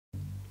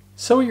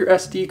So your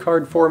SD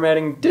card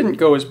formatting didn't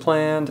go as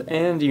planned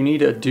and you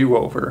need a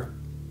do-over.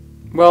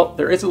 Well,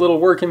 there is a little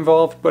work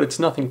involved, but it's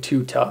nothing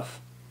too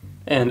tough.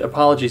 And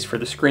apologies for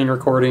the screen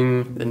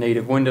recording. The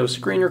native Windows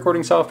screen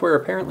recording software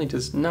apparently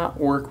does not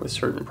work with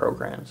certain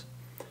programs.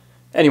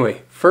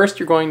 Anyway, first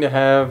you're going to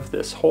have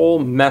this whole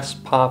mess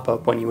pop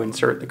up when you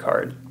insert the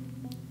card.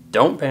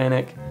 Don't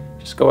panic,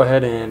 just go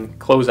ahead and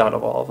close out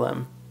of all of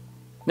them.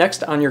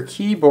 Next, on your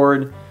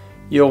keyboard,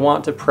 you'll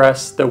want to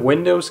press the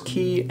Windows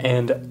key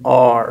and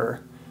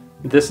R.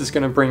 This is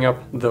going to bring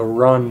up the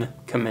run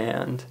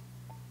command.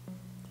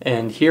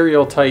 And here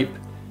you'll type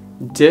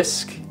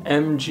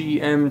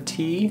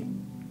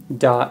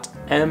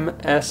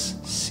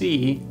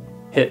diskmgmt.msc,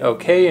 hit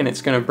OK, and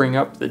it's going to bring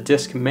up the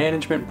disk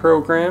management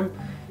program.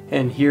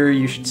 And here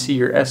you should see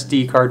your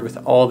SD card with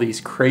all these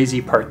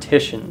crazy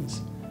partitions.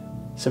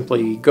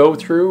 Simply go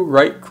through,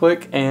 right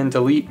click, and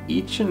delete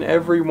each and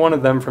every one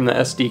of them from the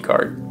SD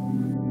card.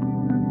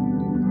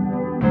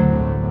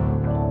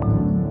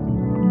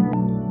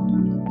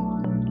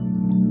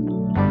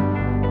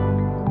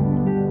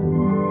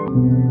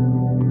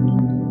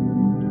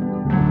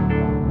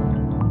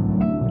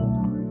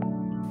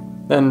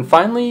 Then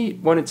finally,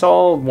 when it's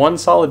all one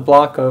solid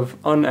block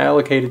of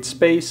unallocated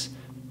space,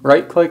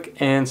 right click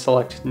and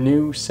select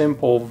New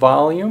Simple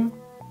Volume.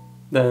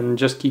 Then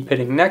just keep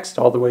hitting Next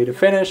all the way to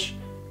finish,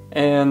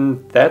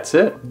 and that's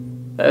it.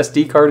 The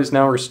SD card is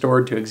now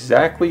restored to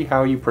exactly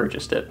how you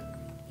purchased it.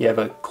 You have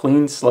a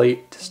clean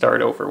slate to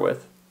start over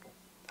with.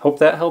 Hope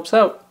that helps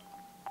out.